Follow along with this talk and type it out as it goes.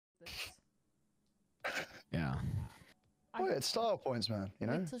Yeah. Oh, it's style points, man. You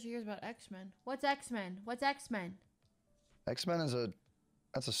know. Wait till she hears about X-Men. What's X-Men? What's X-Men? X-Men is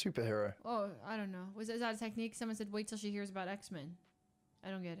that's a superhero. Oh, I don't know. Is that a technique? Someone said wait till she hears about X-Men. I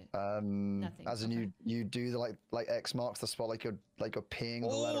don't get it. Nothing. As in you do the like X marks the spot, like you're peeing the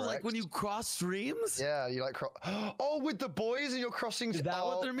letter like X. when you cross streams. Yeah, you like oh, with the boys and you're crossing. Is that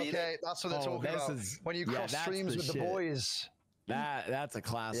what they're meaning? Okay, that's what they're talking about. When you cross streams with the boys. That's a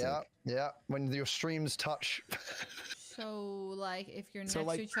classic. Yeah. When your streams touch. So like if you're next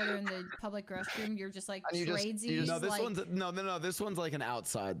to each other in the public restroom, you're just like tradesies. No, this one's no. This one's like an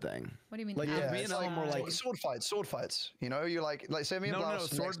outside thing. What do you mean? Like me and Ellum were like sword fights. You know, you like say me and Blau.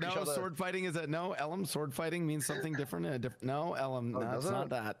 Sword fighting is that no Ellum sword fighting means something different. No Ellum, no, it's not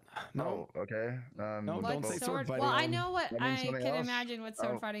that. No, okay. No, don't say sword fighting. Well, I know what I can imagine what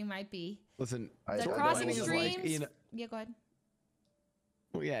sword fighting might be. Listen, the crossing streams. Yeah, go ahead.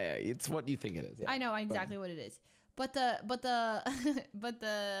 Well, yeah, it's what you think it is. Yeah. I know exactly what it is. But the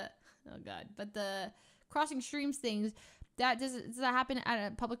crossing streams things, does that happen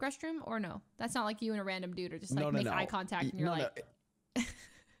at a public restroom or no? That's not like you and a random dude or just like make eye contact and you're like.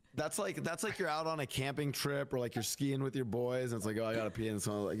 That's like you're out on a camping trip or like you're skiing with your boys and it's like, oh, I gotta pee, and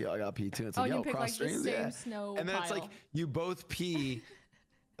someone's like, yeah, I gotta pee too. It's like, you pick like the same snow and then pile. It's like you both pee,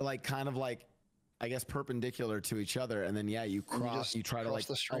 like kind of like, I guess perpendicular to each other, and then you cross. You try to like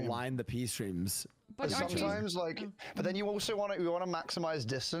align the pee streams. But sometimes but then you also want to maximize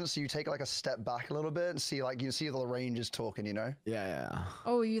distance. So you take like a step back a little bit and see like you see the ranges talking. You know. Yeah.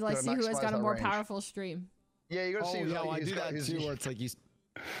 Oh, you like see who has got a more powerful stream. Yeah, you gotta see. Yeah, I do that too. Where it's like you.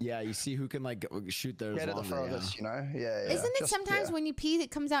 Yeah, you see who can like shoot theirs. Get at the furthest, you know. Yeah. Isn't it sometimes when you pee, it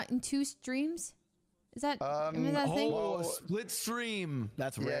comes out in 2 streams? Is that a thing? Oh, split stream.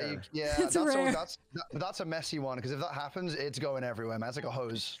 That's rare. That's a messy one because if that happens, it's going everywhere, man. It's like a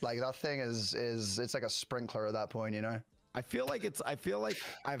hose. Like that thing is it's like a sprinkler at that point, you know. I feel like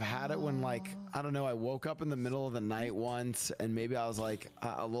I've had it when like I don't know. I woke up in the middle of the night once and maybe I was like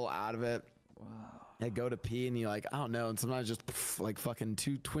a little out of it. Wow. I go to pee and you're like I don't know, and sometimes just like fucking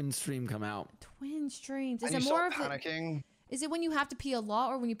 2 twin stream come out. Twin streams. Is it more of panicking? Is it when you have to pee a lot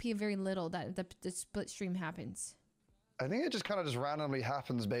or when you pee very little that the split stream happens? I think it just kind of just randomly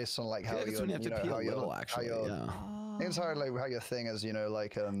happens based on like how you have to pee a little actually. It's hard like how your thing is, you know,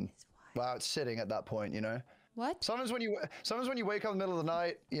 like wow, it's sitting at that point, you know. What? Sometimes when you wake up in the middle of the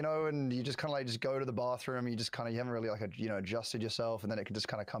night, you know, and you just kind of like just go to the bathroom, you just kind of you haven't really like adjusted yourself, and then it can just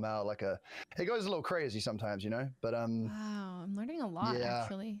kind of come out like it goes a little crazy sometimes, you know. But wow, I'm learning a lot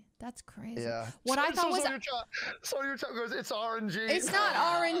actually. That's crazy. Yeah. What I thought was your chat goes, it's RNG. It's not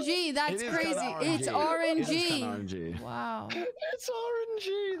RNG. That's crazy. It's RNG. Wow. It's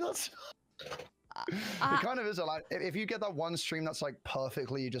RNG. That's. It kind of is like if you get that one stream that's like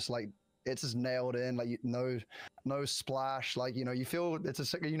perfectly just like. It's just nailed in, like no splash, like you know, you feel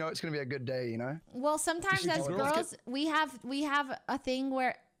it's gonna be a good day, you know. Well, sometimes as girls, we have a thing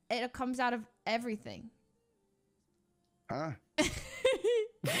where it comes out of everything. Huh?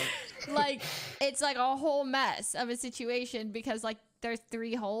 Like it's like a whole mess of a situation because like there's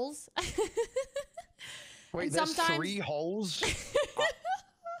 3 holes. Wait, there's 3 holes.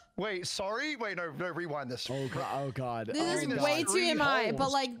 Wait, sorry? Wait, no, rewind this. Oh god. This is way TMI,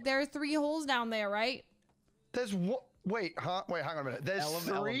 but like there are 3 holes down there, right? There's what? Wait, huh? Wait, hang on a minute. There's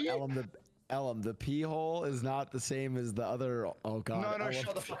 3? Ellum, the pee hole is not the same as the other. Oh god. No,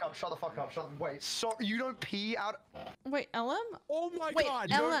 shut the fuck up. Wait, so you don't pee out? Wait, Ellum? Oh my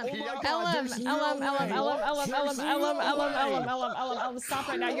god. Ellum, stop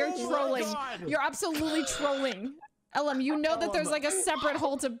right now. You're trolling. You're absolutely trolling. Ellum, you know that there's like a separate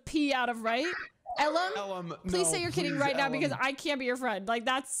hole to pee out of, right? Ellum, please say you're kidding right now because I can't be your friend. Like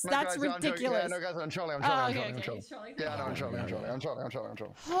that's ridiculous. No, guys, I'm trolling. I'm trolling. Yeah, no, I'm trolling.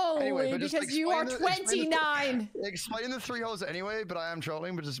 Holy, anyway, because you are 29. Explain the 3 holes anyway, but I am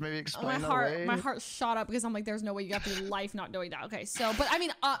trolling. But just maybe explain my heart shot up because I'm like, there's no way you got through life not knowing that. Okay, so, but I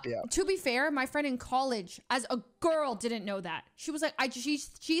mean, to be fair, my friend in college, as a girl, didn't know that. She was like,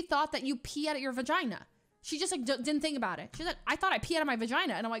 she thought that you pee out of your vagina. She just like didn't think about it. She's like, I thought I pee out of my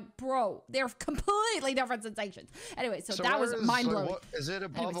vagina, and I'm like, bro, they're completely different sensations. Anyway, so that was mind blowing. Is it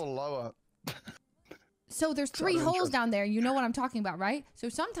above or lower? So there's 3 holes down there. You know what I'm talking about, right? So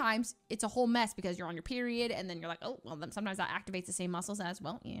sometimes it's a whole mess because you're on your period, and then you're like, oh, well, then sometimes that activates the same muscles as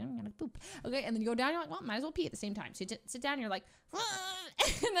well. Yeah, I'm gonna poop. Okay, and then you go down, you're like, well, might as well pee at the same time. So you sit down, you're like,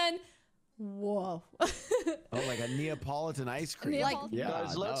 and then. Whoa. Oh, like a Neapolitan ice cream. Like, yeah,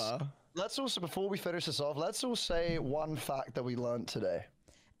 guys, let's also, before we finish this off, let's all say one fact that we learned today.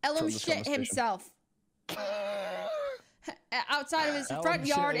 Ellum shit himself. outside of his Ellum front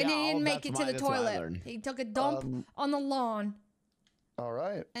shit, yard, and yeah, he didn't make it to the that's what I toilet. learned. He took a dump on the lawn. All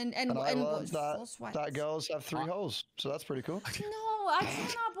right. And I learned was full sweats. that girls have 3 holes, so that's pretty cool. No, I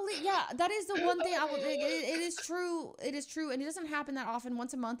cannot believe. Yeah, that is the one thing I will. It is true. It is true, and it doesn't happen that often.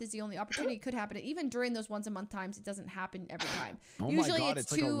 Once a month is the only opportunity it could happen. And even during those once a month times, it doesn't happen every time. Oh Usually my god,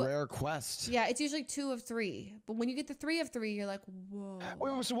 it's like two. a rare quest. Yeah, it's usually 2 of 3. But when you get the 3 of 3, you're like, whoa.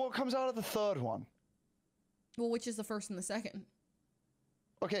 Wait, so what comes out of the 3rd one? Well, which is the first and the second?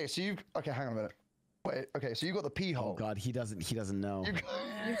 Okay, so okay, hang on a minute. Wait, okay, so you got the pee hole. Oh god, he doesn't know.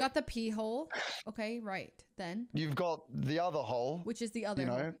 You've got the pee hole. Okay, right. Then. You've got the other hole. Which is the other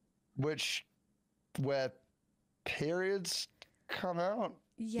hole. Where periods come out.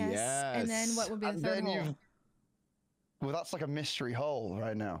 Yes. And then what would be the third hole? Well, that's like a mystery hole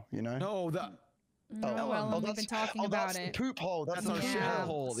right now, you know? No, the No, well, we've been talking about that's it. The poop hole. That's our the shit Yeah.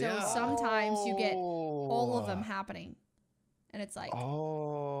 hole. So Yeah. sometimes you get all of them happening. And it's like,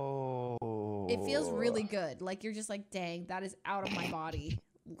 Oh. it feels really good. Like you're just like, dang, that is out of my body.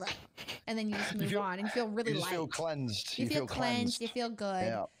 And then you just move on and you feel really You just light. feel cleansed. You feel cleansed. You feel good.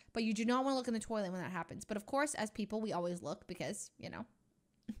 Yeah. But you do not want to look in the toilet when that happens. But of course, as people, we always look because, you know,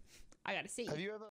 I got to see. Have you ever